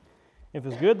If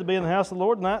it's good to be in the house of the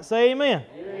Lord tonight, say amen.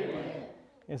 Amen.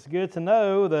 It's good to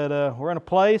know that we're in a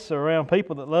place around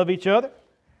people that love each other.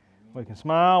 We can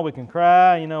smile, we can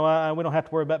cry. We don't have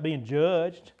to worry about being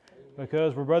judged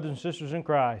because we're brothers and sisters in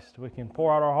Christ. We can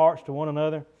pour out our hearts to one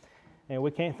another, and we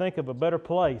can't think of a better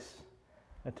place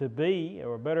to be,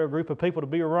 or a better group of people to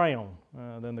be around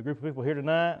than the group of people here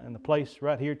tonight and the place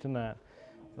right here tonight.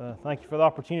 Thank you for the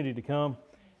opportunity to come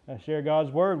and share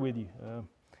God's Word with you.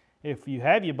 If you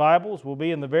have your Bibles, we'll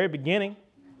be in the very beginning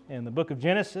in the book of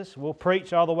Genesis. We'll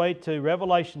preach all the way to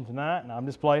Revelation tonight. No, I'm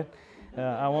just playing.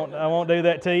 I won't do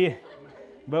that to you.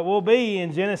 But we'll be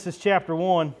in Genesis chapter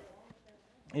 1.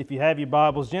 If you have your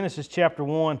Bibles, Genesis chapter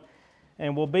 1,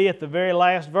 and we'll be at the very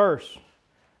last verse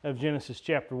of Genesis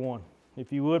chapter 1.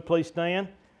 If you would, please stand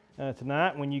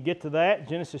tonight. When you get to that,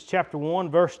 Genesis chapter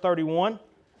 1, verse 31.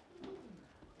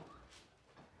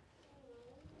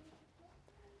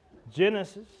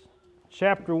 Genesis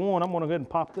chapter 1. I'm going to go ahead and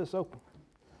pop this open.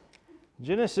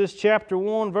 Genesis chapter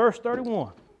 1, verse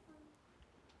 31.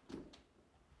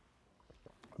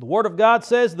 The Word of God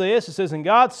says this. It says, "And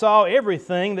God saw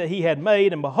everything that He had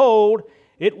made, and behold,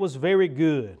 it was very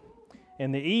good.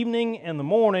 And the evening and the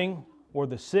morning were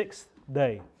the sixth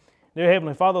day." Dear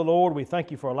Heavenly Father, Lord, we thank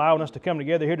You for allowing us to come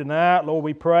together here tonight. Lord,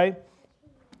 we pray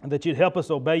that You'd help us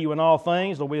obey You in all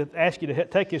things. Lord, we ask You to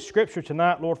take His Scripture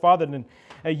tonight, Lord Father, and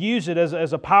use it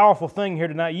as a powerful thing here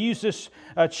tonight. Use this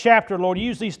chapter, Lord.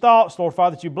 Use these thoughts, Lord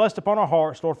Father, that You blessed upon our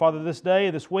hearts, Lord Father, this day,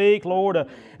 this week, Lord,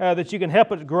 that You can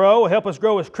help us grow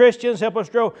as Christians, help us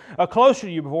grow closer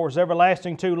to You before it's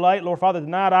everlasting too late. Lord Father,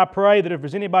 tonight I pray that if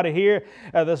there's anybody here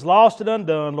that's lost and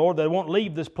undone, Lord, they won't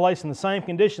leave this place in the same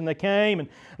condition they came. And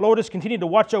Lord, just continue to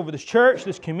watch over this church,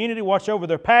 this community, watch over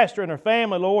their pastor and their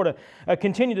family, Lord.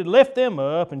 Continue to lift them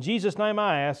up. In Jesus' name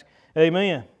I ask,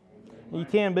 amen. You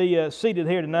can be seated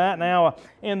here tonight. Now,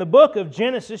 in the book of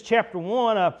Genesis, chapter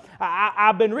 1,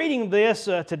 I've been reading this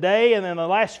today and in the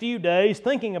last few days,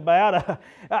 thinking about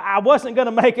I wasn't going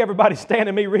to make everybody stand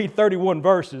and me read 31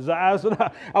 verses. I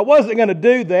wasn't going to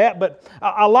do that, but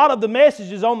a lot of the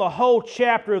messages on the whole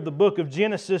chapter of the book of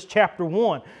Genesis, chapter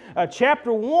 1.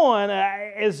 Chapter 1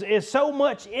 is so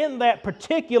much in that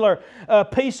particular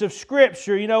piece of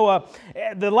Scripture.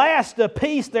 The last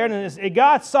piece there, and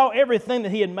God saw everything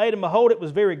that He had made, and behold, it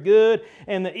was very good.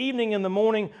 And the evening and the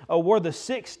morning were the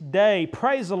sixth day.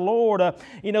 Praise the Lord.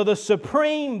 The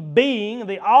Supreme Being,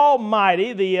 the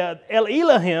Almighty, the El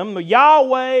Elohim, the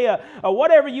Yahweh,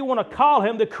 whatever you want to call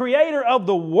Him, the Creator of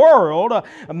the world,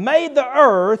 made the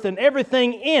earth and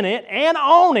everything in it and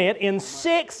on it in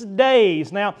 6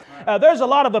 days. Now, there's a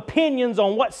lot of opinions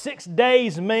on what 6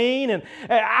 days mean, and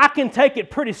I can take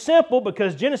it pretty simple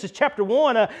because Genesis chapter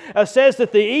 1 says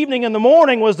that the evening and the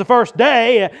morning was the first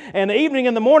day, and the evening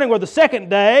and the morning were the second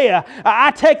day.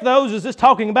 I take those as just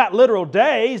talking about literal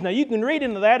days. Now, you can read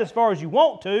into that as far as you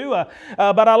want to,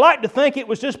 but I like to think it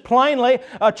was just plainly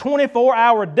a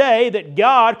 24-hour day that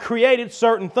God created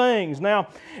certain things. Now,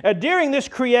 during this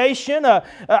creation,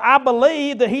 I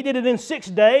believe that He did it in 6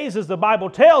 days, as the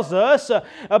Bible tells us,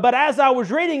 but as I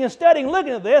was reading and studying,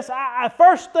 looking at this,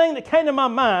 first thing that came to my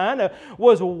mind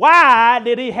was, why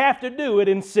did He have to do it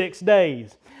in 6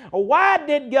 days? Why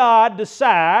did God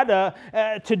decide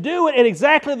to do it in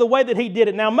exactly the way that He did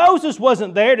it? Now, Moses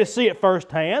wasn't there to see it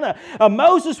firsthand.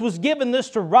 Moses was given this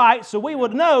to write, so we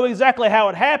would know exactly how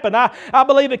it happened. I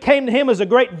believe it came to him as a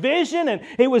great vision, and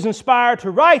he was inspired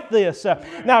to write this.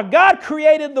 Now, God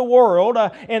created the world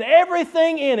and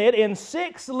everything in it in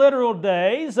 6 literal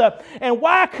days, and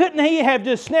why couldn't He have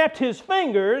just snapped His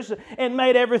fingers and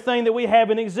made everything that we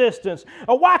have in existence?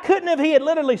 Why couldn't He have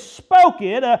literally spoke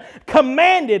it,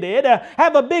 commanded it,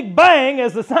 have a big bang,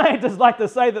 as the scientists like to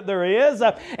say that there is,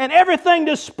 and everything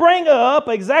just spring up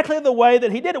exactly the way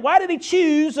that He did it? Why did He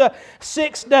choose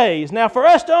 6 days? Now, for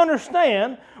us to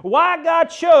understand why God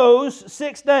chose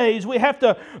 6 days, we have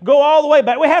to go all the way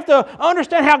back. We have to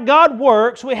understand how God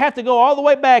works. We have to go all the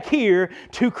way back here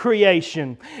to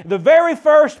creation. The very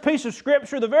first piece of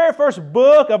Scripture, the very first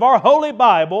book of our Holy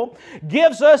Bible,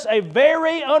 gives us a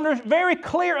very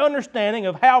clear understanding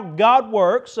of how God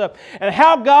works and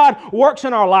how God works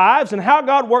in our lives and how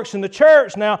God works in the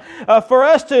church. Now, for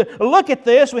us to look at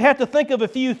this, we have to think of a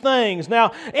few things.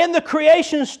 Now, in the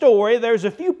creation story, there's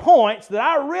a few points that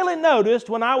I really noticed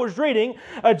when I was reading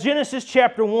Genesis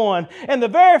chapter 1. And the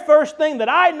very first thing that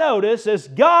I noticed is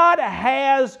God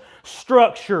has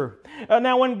structure.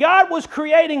 Now, when God was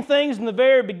creating things in the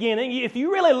very beginning, if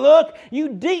you really look, you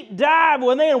deep dive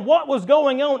within what was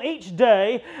going on each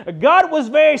day, God was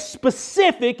very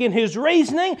specific in His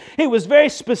reasoning. He was very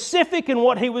specific in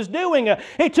what He was doing.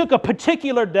 He took a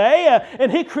particular day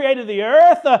and He created the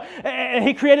earth and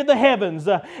He created the heavens.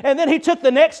 And then He took the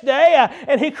next day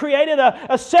and He created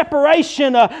a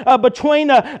separation between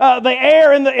the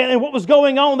air and what was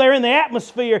going on there in the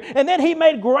atmosphere. And then He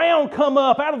made ground come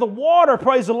up out of the water,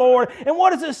 praise the Lord. And what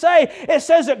does it say? It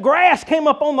says that grass came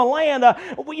up on the land.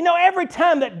 Every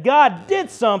time that God did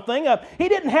something, He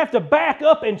didn't have to back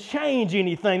up and change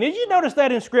anything. Did you notice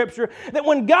that in Scripture? That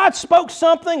when God spoke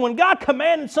something, when God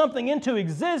commanded something into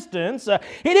existence,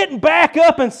 He didn't back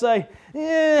up and say,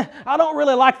 I don't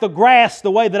really like the grass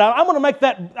the way that I'm going to make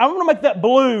that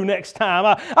blue next time.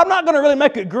 I'm not going to really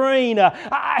make it green.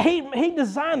 He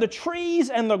designed the trees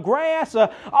and the grass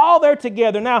all there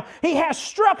together. Now, He has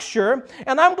structure,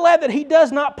 and I'm glad that He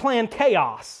does not plan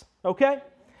chaos, okay?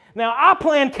 Now, I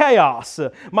plan chaos.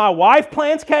 My wife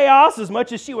plans chaos as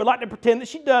much as she would like to pretend that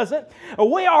she doesn't.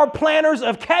 We are planners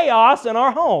of chaos in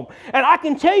our home. And I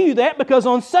can tell you that because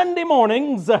on Sunday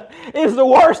mornings is the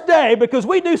worst day because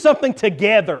we do something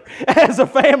together as a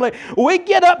family. We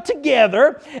get up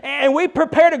together and we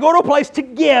prepare to go to a place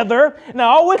together.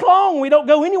 Now, all week long, we don't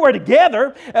go anywhere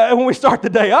together when we start the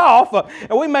day off.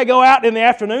 We may go out in the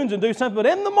afternoons and do something, but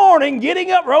in the morning,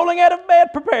 getting up, rolling out of bed,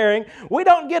 preparing, we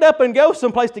don't get up and go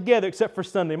someplace together except for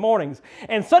Sunday mornings.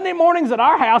 And Sunday mornings at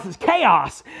our house is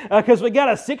chaos because we got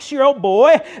a 6-year-old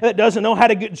boy that doesn't know how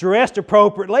to get dressed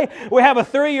appropriately. We have a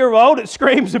 3-year-old that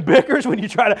screams and bickers when you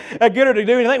try to get her to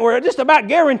do anything. We're just about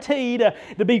guaranteed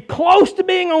to be close to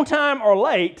being on time or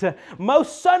late.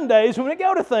 Most Sundays when we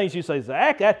go to things, you say,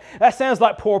 Zach, that sounds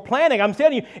like poor planning. I'm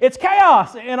telling you, it's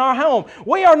chaos in our home.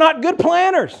 We are not good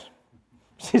planners.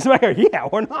 She's like, yeah,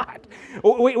 we're not.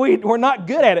 We're not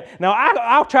good at it. Now,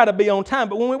 I'll try to be on time,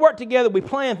 but when we work together, we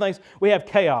plan things, we have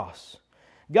chaos.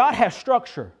 God has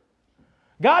structure.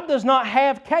 God does not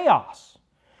have chaos.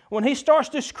 When He starts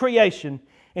this creation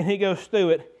and He goes through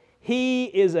it, He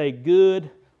is a good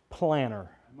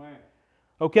planner.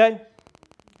 Okay?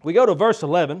 We go to verse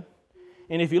 11.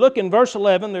 And if you look in verse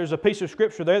 11, there's a piece of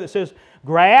Scripture there that says,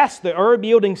 grass, the herb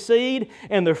yielding seed,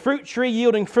 and the fruit tree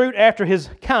yielding fruit after his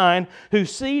kind,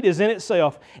 whose seed is in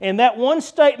itself. And that one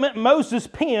statement Moses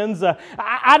pens,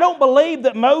 I don't believe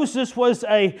that Moses was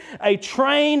a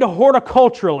trained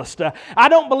horticulturalist. I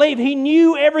don't believe he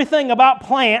knew everything about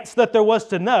plants that there was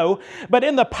to know. But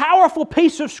in the powerful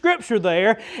piece of Scripture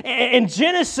there, in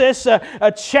Genesis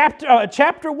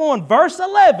chapter 1, verse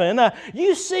 11,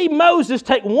 you see Moses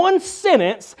take one sentence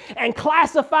and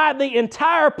classify the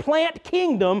entire plant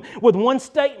kingdom with one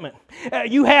statement.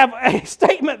 You have a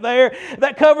statement there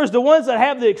that covers the ones that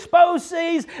have the exposed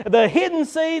seeds, the hidden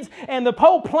seeds, and the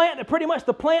whole plant, that pretty much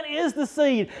the plant is the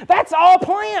seed. That's all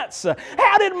plants.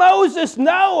 How did Moses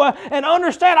know and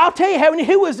understand? I'll tell you how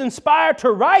he was inspired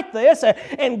to write this,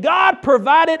 and God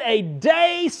provided a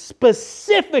day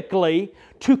specifically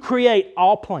to create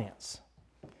all plants.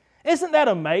 Isn't that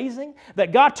amazing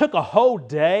that God took a whole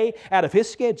day out of His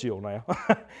schedule now?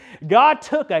 God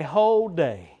took a whole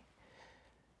day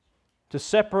to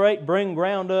separate, bring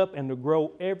ground up, and to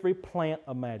grow every plant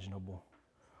imaginable,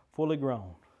 fully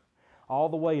grown, all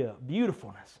the way up.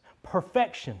 Beautifulness,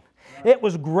 perfection. It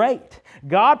was great.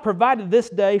 God provided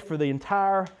this day for the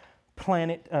entire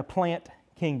plant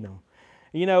kingdom.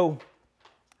 You know,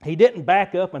 He didn't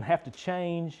back up and have to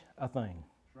change a thing.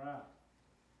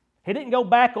 He didn't go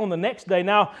back on the next day.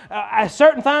 Now, at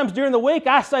certain times during the week,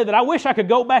 I say that I wish I could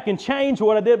go back and change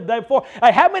what I did the day before.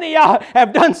 Hey, how many of y'all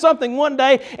have done something one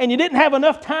day and you didn't have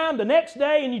enough time the next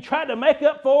day and you tried to make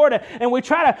up for it, and we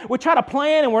try to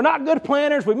plan, and we're not good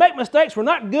planners. We make mistakes. We're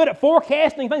not good at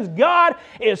forecasting things. God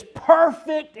is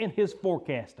perfect in His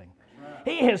forecasting.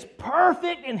 He is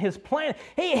perfect in His plan.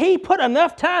 He put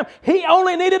enough time. He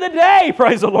only needed a day,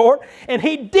 praise the Lord, and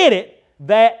He did it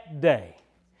that day.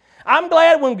 I'm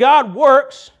glad when God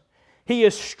works, He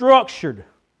is structured.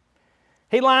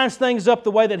 He lines things up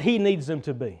the way that He needs them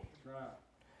to be.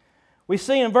 We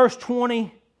see in verse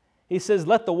 20, He says,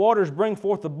 let the waters bring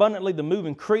forth abundantly the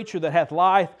moving creature that hath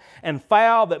life, and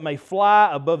fowl that may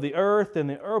fly above the earth in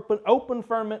the open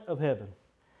firmament of heaven.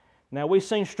 Now we've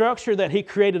seen structure that He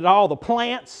created all the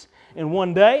plants in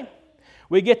one day.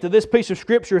 We get to this piece of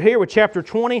Scripture here with chapter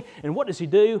 20, and what does He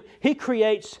do? He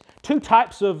creates two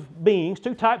types of beings,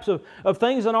 two types of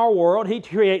things in our world. He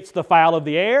creates the fowl of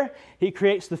the air. He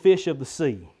creates the fish of the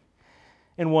sea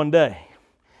in one day.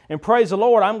 And praise the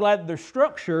Lord, I'm glad that there's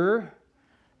structure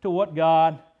to what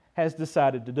God has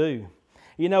decided to do.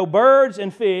 You know, birds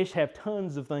and fish have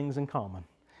tons of things in common.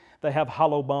 They have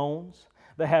hollow bones.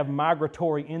 They have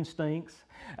migratory instincts.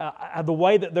 The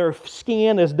way that their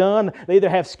skin is done, they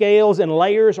either have scales in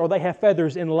layers or they have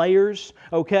feathers in layers,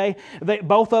 okay?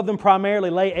 Both of them primarily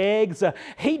lay eggs.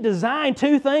 He designed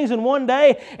two things in one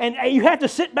day, and you have to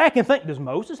sit back and think, does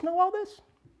Moses know all this?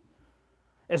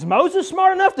 Is Moses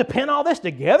smart enough to pin all this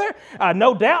together?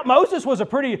 No doubt Moses was a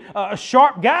pretty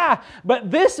sharp guy, but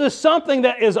this is something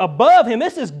that is above him.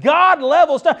 This is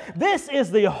God-level stuff. This is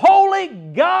the holy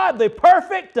God, the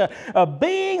perfect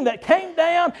being that came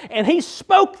down, and He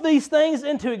spoke these things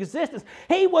into existence.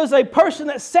 He was a person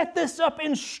that set this up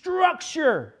in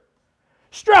structure.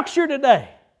 Structure today.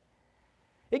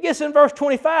 It gets in verse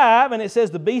 25, and it says,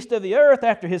 the beast of the earth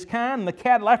after his kind, and the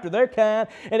cattle after their kind,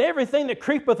 and everything that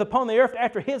creepeth upon the earth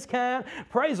after his kind.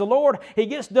 Praise the Lord. He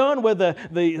gets done with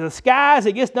the skies.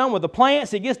 He gets done with the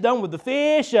plants. He gets done with the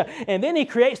fish. And then He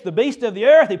creates the beast of the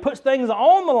earth. He puts things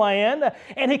on the land,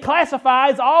 and He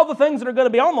classifies all the things that are going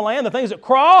to be on the land, the things that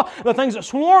crawl, the things that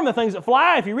swarm, the things that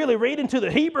fly. If you really read into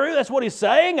the Hebrew, that's what He's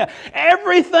saying.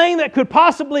 Everything that could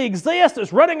possibly exist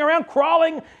that's running around,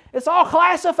 crawling, it's all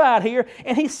classified here,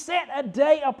 and He set a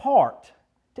day apart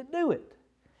to do it.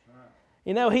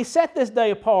 You know, He set this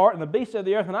day apart, and the beasts of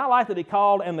the earth, and I like that He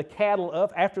called, and the cattle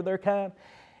of after their kind.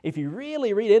 If you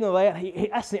really read into that,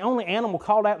 that's the only animal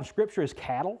called out in Scripture is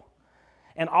cattle.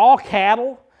 And all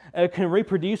cattle can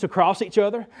reproduce across each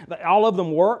other. All of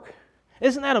them work.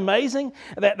 Isn't that amazing?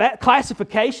 That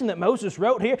classification that Moses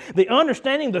wrote here, the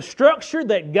understanding, the structure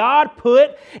that God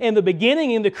put in the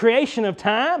beginning, in the creation of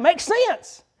time, makes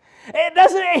sense. It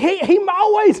doesn't. He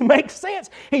always makes sense.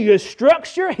 He has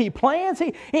structure. He plans.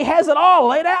 He has it all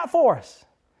laid out for us.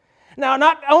 Now,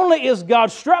 not only is God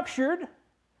structured,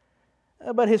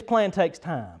 but His plan takes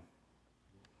time.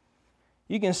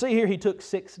 You can see here He took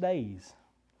 6 days.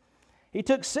 He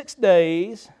took 6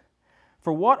 days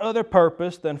for what other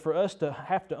purpose than for us to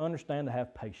have to understand to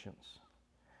have patience.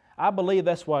 I believe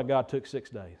that's why God took 6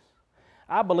 days.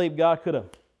 I believe God could have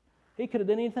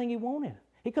done anything He wanted.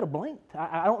 He could have blinked.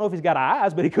 I don't know if He's got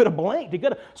eyes, but He could have blinked. He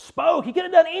could have spoke. He could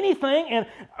have done anything, and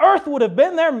earth would have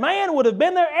been there, man would have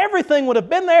been there, everything would have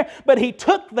been there, but He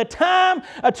took the time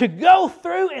to go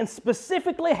through and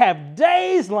specifically have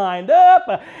days lined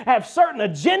up, have certain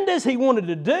agendas He wanted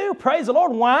to do. Praise the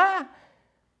Lord. Why?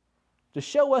 To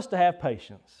show us to have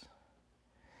patience.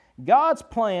 God's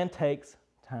plan takes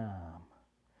time.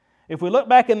 If we look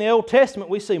back in the Old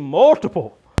Testament, we see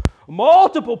multiple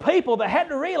people that had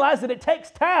to realize that it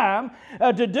takes time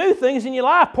to do things in your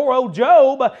life. Poor old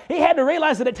Job, he had to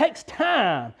realize that it takes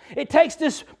time. It takes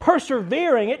this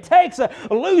persevering. It takes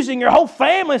losing your whole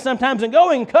family sometimes and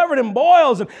going covered in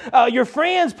boils and your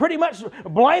friends pretty much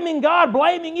blaming God,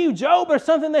 blaming you, Job, or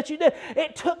something that you did.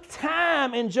 It took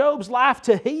time in Job's life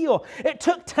to heal. It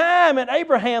took time in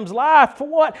Abraham's life for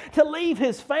what? To leave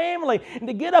his family and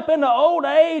to get up into old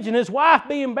age and his wife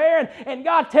being barren and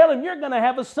God tell him, you're going to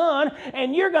have a son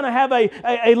and you're going to have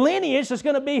a lineage that's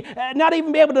going to be not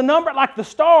even be able to number it like the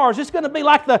stars. It's going to be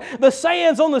like the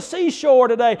sands on the seashore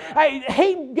today.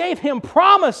 He gave him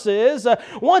promises.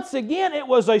 Once again, it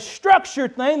was a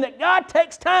structured thing that God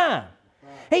takes time.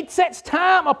 He sets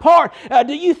time apart.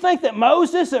 Do you think that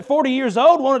Moses at 40 years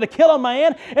old wanted to kill a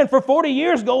man and for 40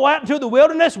 years go out into the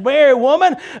wilderness, marry a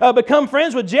woman, become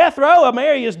friends with Jethro,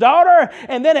 marry his daughter,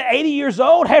 and then at 80 years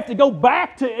old have to go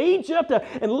back to Egypt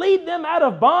and lead them out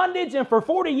of bondage and for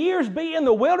 40 years be in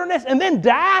the wilderness and then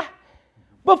die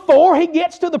before he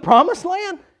gets to the promised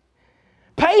land?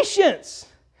 Patience.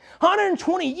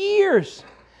 120 years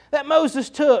that Moses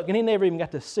took, and he never even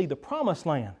got to see the promised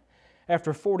land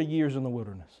after 40 years in the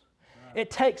wilderness.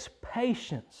 It takes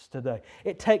patience today.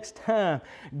 It takes time.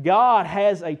 God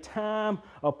has a time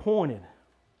appointed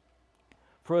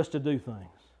for us to do things.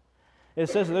 It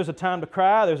says that there's a time to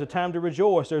cry, there's a time to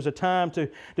rejoice, there's a time to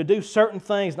do certain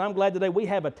things. And I'm glad today we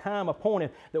have a time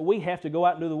appointed that we have to go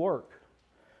out and do the work.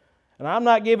 And I'm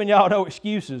not giving y'all no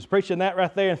excuses. Preaching that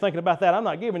right there and thinking about that, I'm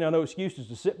not giving y'all no excuses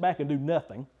to sit back and do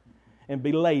nothing and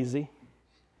be lazy.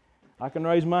 I can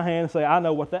raise my hand and say, I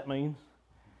know what that means.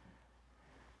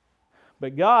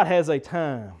 But God has a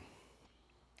time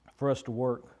for us to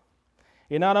work.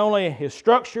 He not only is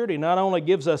structured, He not only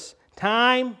gives us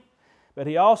time, but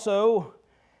He also,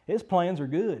 His plans are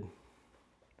good.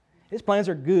 His plans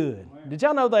are good. Did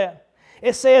y'all know that?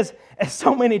 It says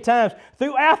so many times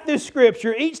throughout this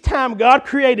Scripture, each time God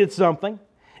created something,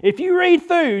 if you read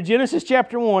through Genesis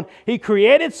chapter 1, He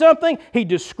created something, He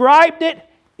described it,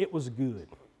 it was good.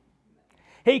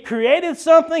 He created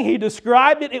something, He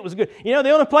described it, it was good. You know, the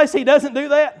only place He doesn't do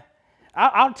that,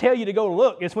 I'll tell you to go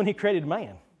look, is when He created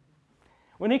man.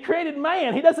 When He created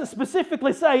man, He doesn't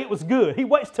specifically say it was good. He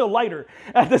waits till later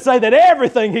to say that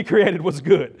everything He created was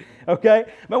good. Okay?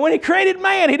 But when He created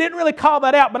man, He didn't really call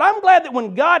that out. But I'm glad that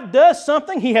when God does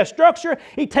something, He has structure,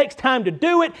 He takes time to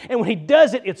do it, and when He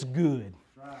does it, it's good.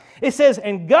 It says,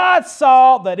 and God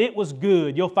saw that it was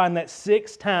good. You'll find that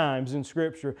 6 times in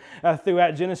Scripture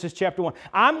throughout Genesis chapter 1.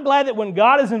 I'm glad that when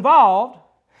God is involved,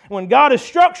 when God is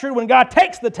structured, when God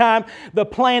takes the time, the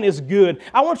plan is good.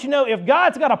 I want you to know, if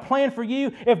God's got a plan for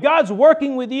you, if God's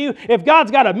working with you, if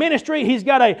God's got a ministry, He's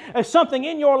got something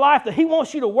in your life that He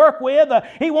wants you to work with,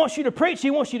 He wants you to preach,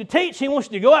 He wants you to teach, He wants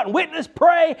you to go out and witness,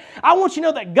 pray. I want you to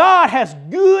know that God has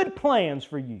good plans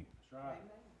for you.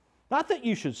 Not that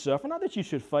you should suffer, not that you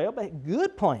should fail, but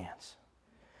good plans.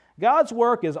 God's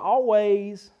work is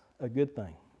always a good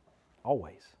thing.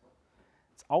 Always.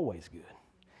 It's always good.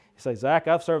 You say, Zach,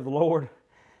 I've served the Lord,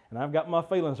 and I've got my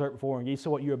feelings hurt before, and you say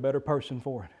what, you're a better person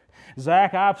for it.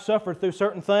 Zach, I've suffered through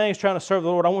certain things trying to serve the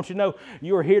Lord. I want you to know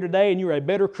you are here today and you're a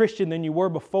better Christian than you were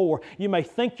before. You may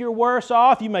think you're worse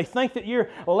off. You may think that you're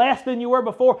less than you were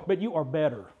before, but you are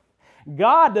better.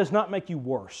 God does not make you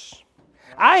worse.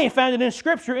 I ain't found it in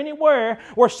Scripture anywhere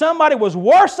where somebody was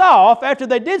worse off after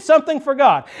they did something for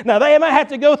God. Now, they may have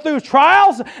to go through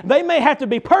trials. They may have to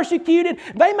be persecuted.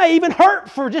 They may even hurt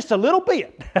for just a little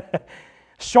bit.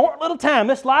 Short little time.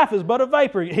 This life is but a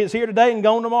vapor. It's here today and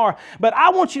gone tomorrow. But I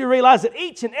want you to realize that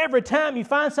each and every time you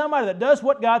find somebody that does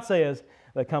what God says,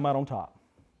 they come out on top.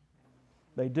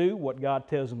 They do what God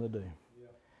tells them to do.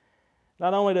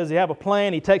 Not only does He have a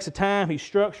plan, He takes the time, He's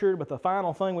structured, but the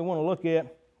final thing we want to look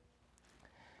at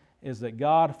is that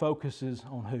God focuses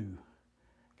on who?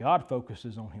 God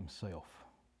focuses on Himself.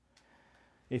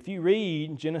 If you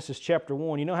read Genesis chapter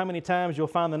 1, you know how many times you'll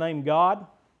find the name God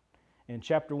in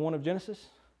chapter 1 of Genesis?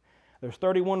 There's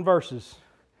 31 verses.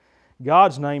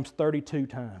 God's name's 32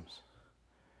 times.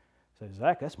 You say,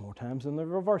 Zach, that's more times than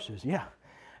there are verses. Yeah.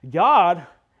 God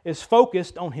is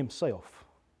focused on Himself.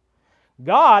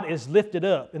 God is lifted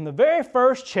up. In the very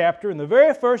first chapter, in the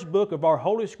very first book of our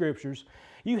Holy Scriptures,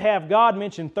 you have God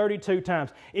mentioned 32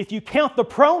 times. If you count the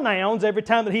pronouns every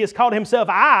time that He has called Himself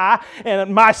I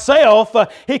and myself,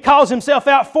 He calls Himself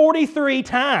out 43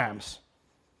 times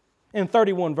in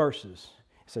 31 verses.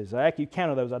 You say, Zach, you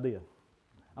counted those. I did.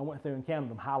 I went through and counted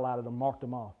them, highlighted them, marked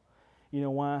them off. You know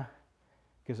why?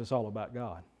 Because it's all about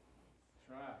God.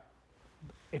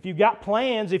 If you've got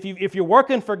plans, if you're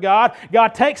working for God,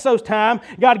 God takes those time,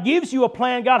 God gives you a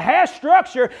plan, God has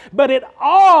structure, but it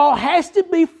all has to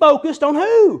be focused on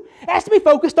who? It has to be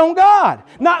focused on God,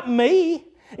 not me.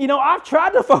 You know, I've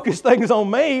tried to focus things on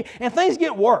me, and things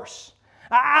get worse.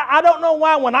 I don't know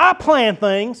why when I plan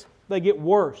things, they get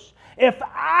worse. If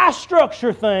I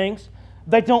structure things,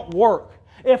 they don't work.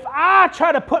 If I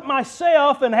try to put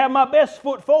myself and have my best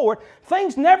foot forward,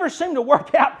 things never seem to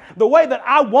work out the way that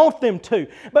I want them to.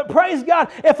 But praise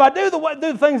God, if I do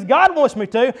the things God wants me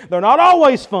to, they're not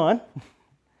always fun.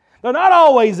 They're not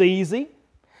always easy.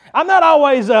 I'm not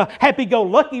always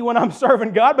happy-go-lucky when I'm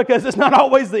serving God because it's not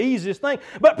always the easiest thing.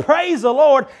 But praise the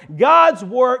Lord, God's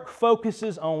work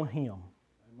focuses on Him.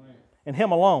 Amen. And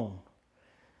Him alone.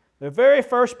 The very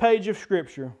first page of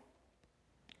Scripture,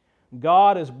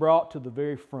 God is brought to the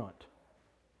very front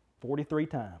 43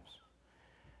 times.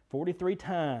 43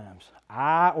 times,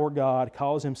 I or God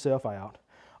calls Himself out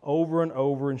over and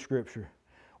over in Scripture.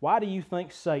 Why do you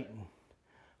think Satan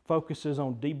focuses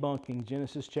on debunking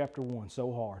Genesis chapter 1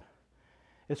 so hard?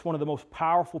 It's one of the most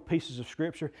powerful pieces of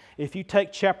Scripture. If you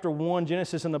take chapter 1,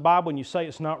 Genesis in the Bible, and you say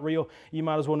it's not real, you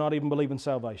might as well not even believe in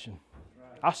salvation.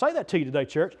 I'll say that to you today,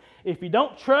 church. If you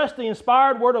don't trust the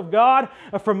inspired Word of God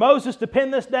for Moses to pin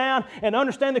this down and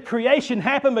understand the creation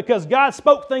happened because God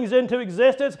spoke things into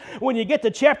existence, when you get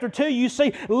to chapter 2, you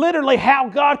see literally how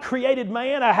God created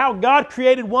man, how God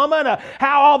created woman,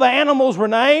 how all the animals were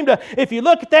named. If you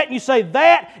look at that and you say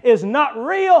that is not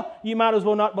real, you might as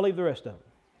well not believe the rest of it.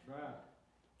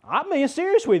 I'm being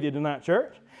serious with you tonight,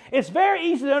 church. It's very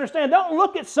easy to understand. Don't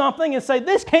look at something and say,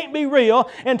 this can't be real,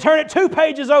 and turn it 2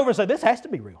 pages over and say, this has to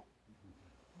be real.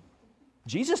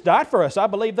 Jesus died for us. I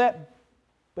believe that.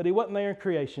 But He wasn't there in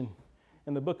creation.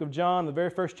 In the book of John, the very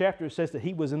first chapter, it says that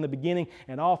He was in the beginning,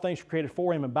 and all things were created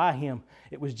for Him and by Him.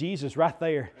 It was Jesus right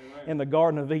there in the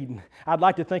Garden of Eden. I'd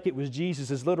like to think it was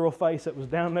Jesus' literal face that was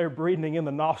down there breathing in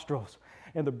the nostrils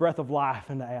and the breath of life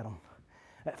into Adam.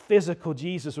 That physical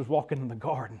Jesus was walking in the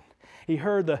garden. He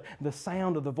heard the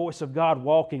sound of the voice of God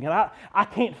walking. And I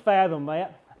can't fathom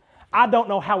that. I don't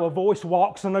know how a voice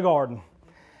walks in the garden.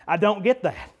 I don't get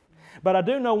that. But I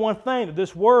do know one thing, that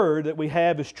this Word that we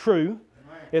have is true.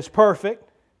 Amen. It's perfect.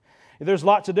 There's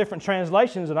lots of different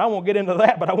translations, and I won't get into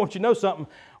that, but I want you to know something.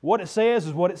 What it says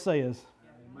is what it says.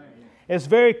 It's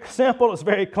very simple. It's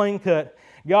very clean cut.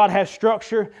 God has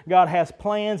structure. God has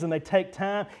plans, and they take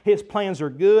time. His plans are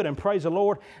good, and praise the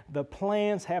Lord, the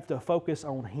plans have to focus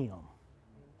on Him.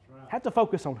 Have to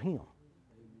focus on Him.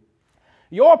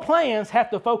 Your plans have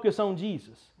to focus on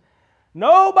Jesus.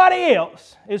 Nobody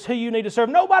else is who you need to serve.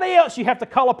 Nobody else you have to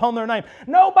call upon their name.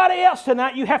 Nobody else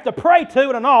tonight you have to pray to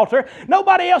at an altar.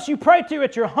 Nobody else you pray to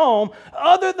at your home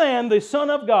other than the Son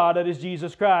of God, that is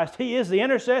Jesus Christ. He is the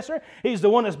intercessor. He's the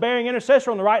one that's bearing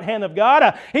intercessor on the right hand of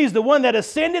God. He's the one that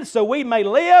ascended so we may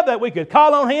live, that we could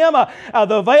call on Him.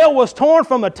 The veil was torn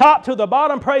from the top to the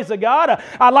bottom, praise the God.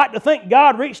 I'd like to think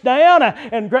God reached down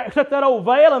and took that old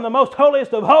veil in the most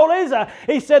holiest of holies.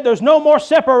 He said there's no more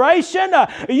separation.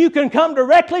 You can come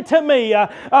directly to me.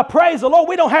 Praise the Lord.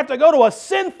 We don't have to go to a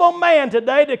sinful man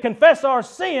today to confess our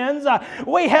sins.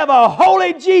 We have a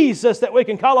holy Jesus that we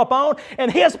can call upon,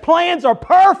 and His plans are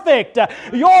perfect.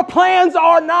 Your plans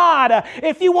are not.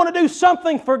 If you want to do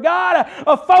something for God,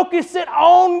 focus it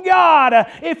on God.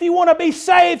 If you want to be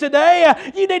saved today,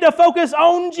 you need to focus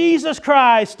on Jesus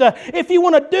Christ. If you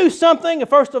want to do something,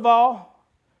 first of all,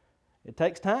 it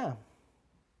takes time.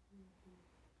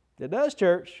 It does,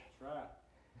 church.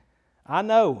 I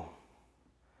know.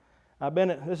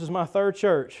 This is my third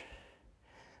church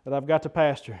that I've got to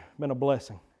pastor. It's been a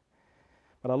blessing.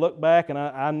 But I look back and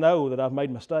I know that I've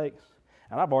made mistakes.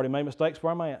 And I've already made mistakes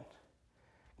where I'm at.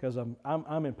 Because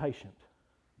I'm impatient.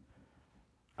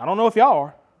 I don't know if y'all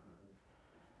are.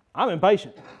 I'm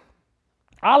impatient.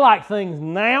 I like things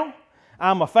now.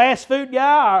 I'm a fast food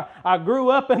guy. I grew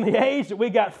up in the age that we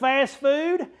got fast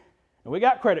food and we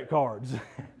got credit cards.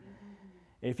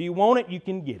 If you want it, you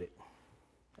can get it.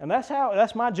 And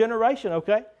that's my generation,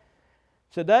 okay?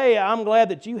 Today, I'm glad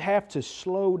that you have to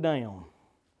slow down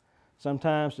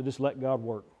sometimes to just let God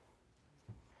work.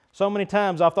 So many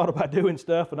times I've thought about doing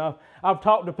stuff, and I've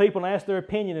talked to people and asked their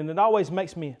opinion, and it always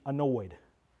makes me annoyed.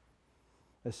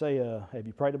 They say, have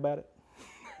you prayed about it?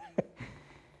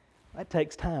 That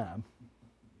takes time.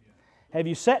 Have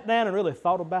you sat down and really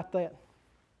thought about that?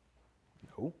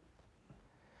 No.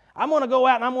 I'm going to go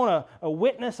out and I'm going to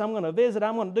witness, I'm going to visit,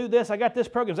 I'm going to do this, I got this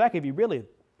program. Zach, have you really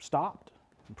stopped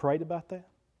and prayed about that?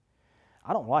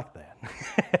 I don't like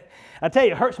that. I tell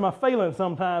you, it hurts my feelings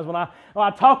sometimes when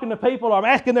I'm talking to people or I'm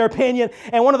asking their opinion,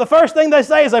 and one of the first things they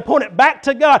say is they point it back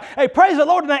to God. Hey, praise the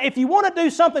Lord tonight. If you want to do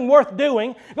something worth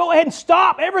doing, go ahead and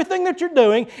stop everything that you're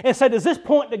doing and say, does this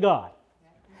point to God?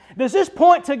 Does this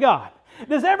point to God?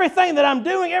 Does everything that I'm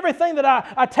doing, everything that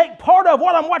I take part of,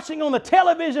 what I'm watching on the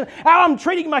television, how I'm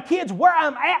treating my kids, where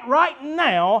I'm at right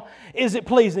now, is it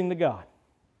pleasing to God?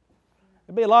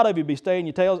 There'd be a lot of you be staying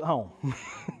your tails at home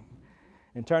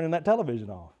and turning that television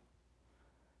off.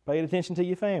 Paying attention to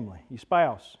your family, your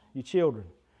spouse, your children.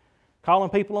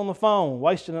 Calling people on the phone,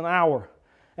 wasting an hour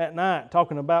at night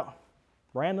talking about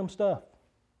random stuff.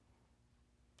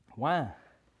 Why?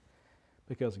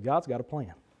 Because God's got a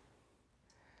plan.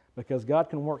 Because God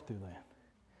can work through that.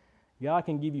 God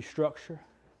can give you structure.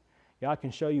 God can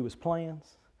show you His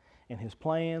plans. And His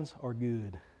plans are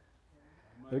good.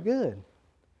 They're good.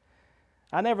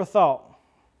 I never thought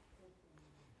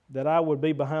that I would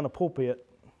be behind a pulpit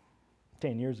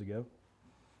 10 years ago.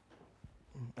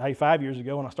 Hey, 5 years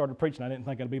ago when I started preaching, I didn't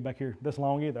think I'd be back here this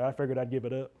long either. I figured I'd give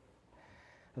it up.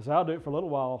 I said, I'll do it for a little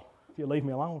while if you'll leave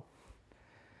me alone.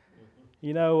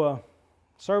 You know,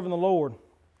 serving the Lord,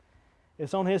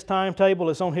 it's on His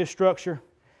timetable, it's on His structure,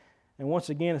 and once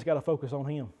again, it's got to focus on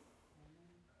Him.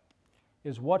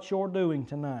 Is what you're doing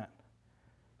tonight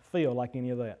feel like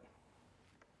any of that?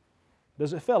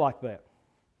 Does it feel like that?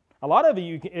 A lot of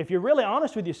you, if you're really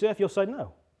honest with yourself, you'll say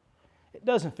no. It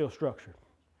doesn't feel structured.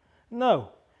 No,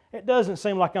 it doesn't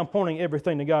seem like I'm pointing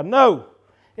everything to God. No,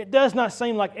 it does not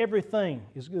seem like everything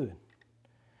is good.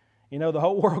 You know, the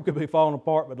whole world could be falling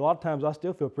apart, but a lot of times I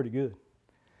still feel pretty good.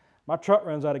 My truck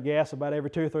runs out of gas about every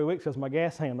 2 or 3 weeks because my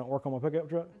gas hand don't work on my pickup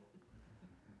truck.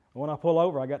 When I pull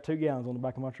over, I got 2 gallons on the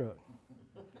back of my truck.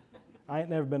 I ain't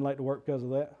never been late to work because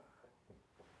of that.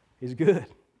 He's good.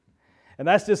 And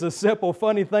that's just a simple,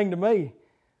 funny thing to me,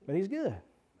 but He's good.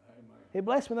 He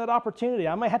blessed me with that opportunity.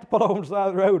 I may have to pull over on the side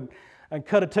of the road and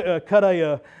cut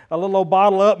a little old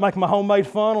bottle up, make my homemade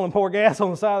funnel, and pour gas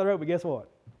on the side of the road, but guess what?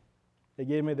 He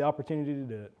gave me the opportunity to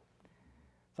do it.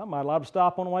 Something I'd love to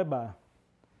stop on the way by.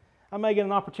 I may get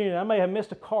an opportunity. I may have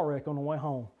missed a car wreck on the way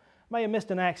home. I may have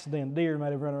missed an accident. Deer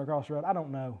might have run across the road. I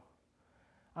don't know.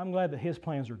 I'm glad that His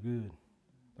plans are good.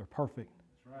 They're perfect.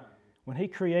 That's right. When He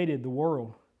created the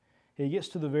world, He gets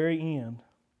to the very end,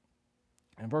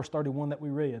 in verse 31 that we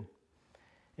read,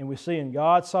 and we see, and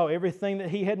God saw everything that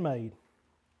He had made.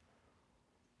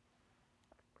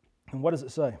 And what does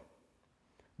it say?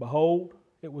 Behold,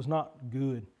 It was not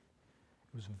good.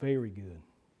 It was very good.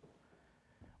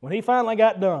 When he finally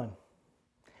got done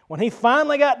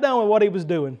with what he was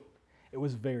doing, it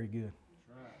was very good.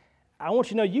 I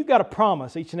want you to know you've got a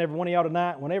promise, each and every one of y'all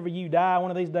tonight, whenever you die one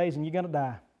of these days, and you're going to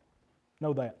die.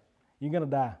 Know that. You're going to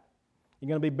die. You're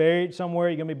going to be buried somewhere.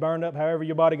 You're going to be burned up. However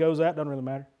your body goes out, doesn't really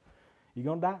matter. You're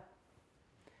going to die.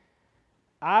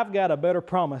 I've got a better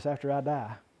promise after I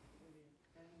die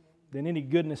than any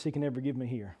goodness He can ever give me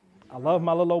here. I love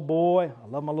my little old boy. I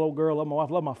love my little girl. I love my wife.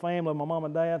 I love my family. I love my mom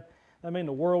and dad. That mean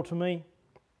the world to me.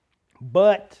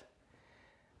 But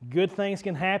good things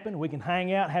can happen. We can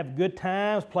hang out, have good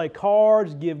times, play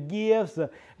cards, give gifts,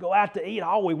 go out to eat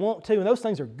all we want to, and those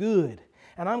things are good.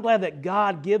 And I'm glad that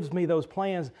God gives me those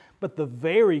plans, but the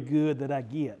very good that I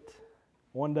get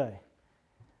one day,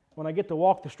 when I get to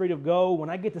walk the street of gold, when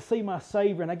I get to see my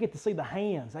Savior and I get to see the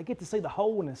hands, I get to see the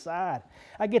hole in His side,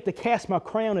 I get to cast my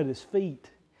crown at His feet.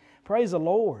 Praise the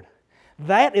Lord.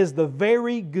 That is the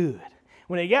very good.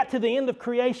 When it got to the end of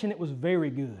creation, it was very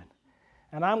good.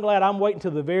 And I'm glad I'm waiting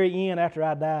till the very end after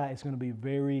I die. It's going to be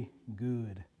very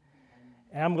good.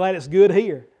 And I'm glad it's good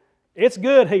here. It's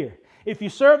good here. If you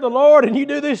serve the Lord and you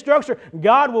do this structure,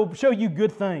 God will show you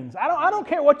good things. I don't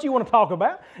care what you want to talk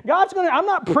about. I'm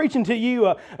not preaching to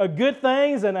you good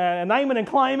things and name it and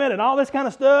claim it and all this kind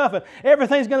of stuff. And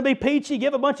everything's going to be peachy.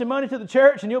 Give a bunch of money to the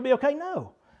church and you'll be okay.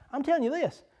 No. I'm telling you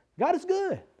this. God is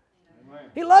good. Amen.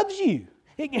 He loves you.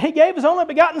 He gave His only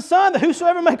begotten Son, that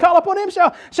whosoever may call upon Him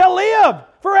shall live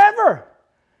forever.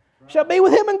 Right. Shall be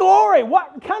with Him in glory.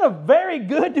 What kind of very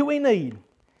good do we need?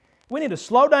 We need to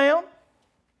slow down.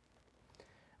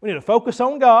 We need to focus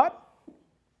on God.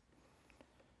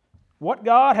 What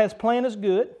God has planned is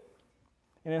good,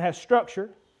 and it has structure,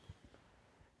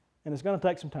 and it's going to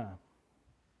take some time.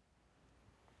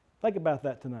 Think about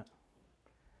that tonight.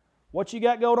 What you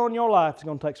got going on in your life is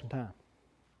going to take some time.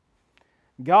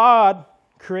 God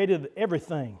created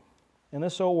everything in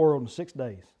this whole world in 6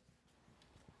 days.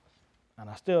 And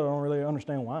I still don't really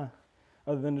understand why,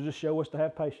 other than to just show us to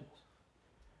have patience.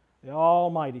 The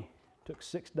Almighty took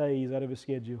 6 days out of His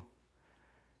schedule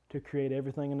to create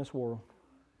everything in this world.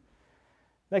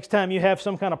 Next time you have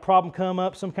some kind of problem come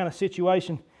up, some kind of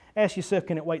situation, ask yourself,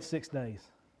 can it wait 6 days?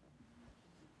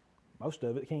 Most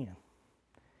of it can.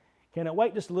 Can it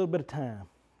wait just a little bit of time?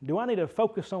 Do I need to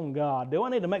focus on God? Do I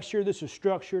need to make sure this is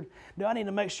structured? Do I need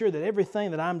to make sure that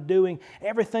everything that I'm doing,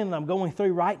 everything that I'm going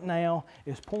through right now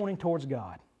is pointing towards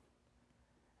God?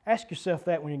 Ask yourself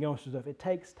that when you're going through stuff. It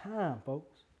takes time,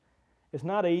 folks. It's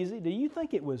not easy. Do you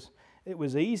think it was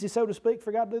easy, so to speak,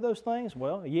 for God to do those things?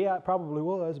 Well, yeah, it probably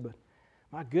was, but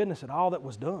my goodness, at all that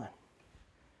was done.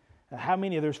 How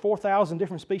many? There's 4,000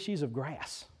 different species of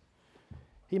grass.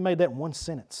 He made that in one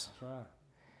sentence. That's right.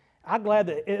 I'm glad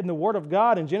that in the Word of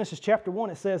God, in Genesis chapter 1,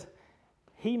 it says,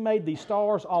 He made the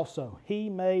stars also. He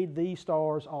made the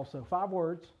stars also. 5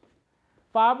 words.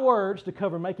 5 words to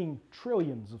cover making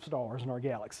trillions of stars in our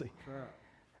galaxy. Sure.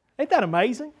 Ain't that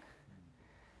amazing?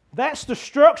 That's the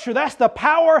structure, that's the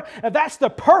power, and that's the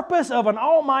purpose of an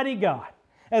almighty God.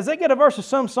 As they get a verse of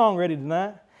some song ready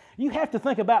tonight, you have to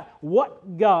think about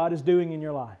what God is doing in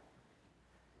your life.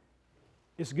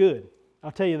 It's good.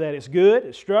 I'll tell you that. It's good,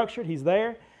 it's structured, He's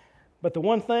there. But the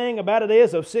one thing about it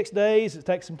is, those 6 days, it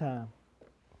takes some time.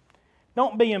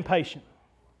 Don't be impatient.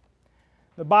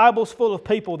 The Bible's full of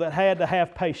people that had to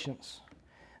have patience.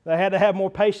 They had to have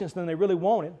more patience than they really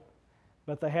wanted,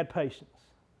 but they had patience.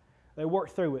 They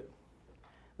worked through it.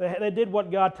 They did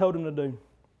what God told them to do.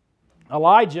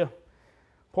 Elijah,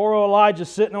 poor old Elijah,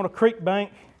 sitting on a creek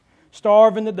bank,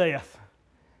 starving to death.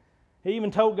 He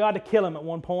even told God to kill him at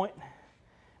one point.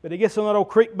 But he gets on that old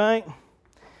creek bank,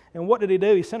 and what did he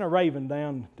do? He sent a raven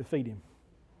down to feed him.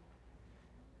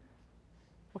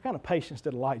 What kind of patience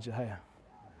did Elijah have?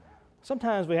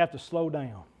 Sometimes we have to slow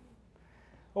down.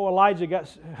 Oh, Elijah got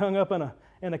hung up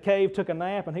in a cave, took a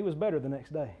nap, and he was better the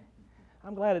next day.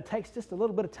 I'm glad it takes just a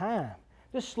little bit of time.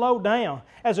 Just slow down.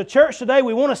 As a church today,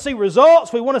 we want to see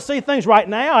results. We want to see things right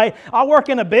now. I work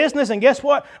in a business, and guess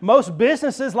what? Most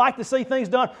businesses like to see things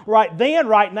done right then,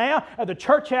 right now. The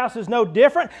church house is no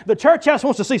different. The church house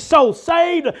wants to see souls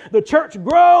saved, the church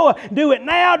grow. Do it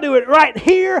now. Do it right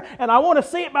here. And I want to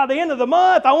see it by the end of the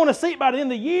month. I want to see it by the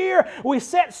end of the year. We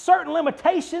set certain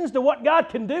limitations to what God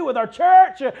can do with our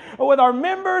church, or with our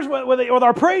members, with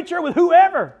our preacher, with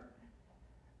whoever.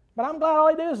 But I'm glad all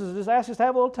He does is just ask us to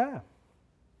have a little time.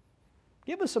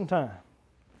 Give us some time.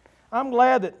 I'm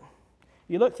glad that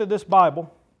you look through this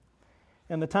Bible,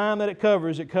 and the time that it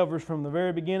covers from the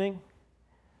very beginning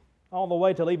all the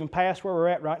way till even past where we're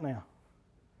at right now.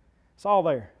 It's all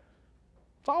there.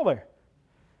 It's all there.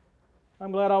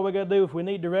 I'm glad all we got to do if we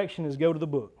need direction is go to the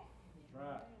book.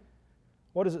 Right.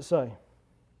 What does it say?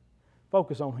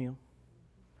 Focus on Him.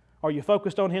 Are you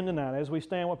focused on Him tonight? As we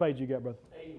stand, what page you got, brother? 81.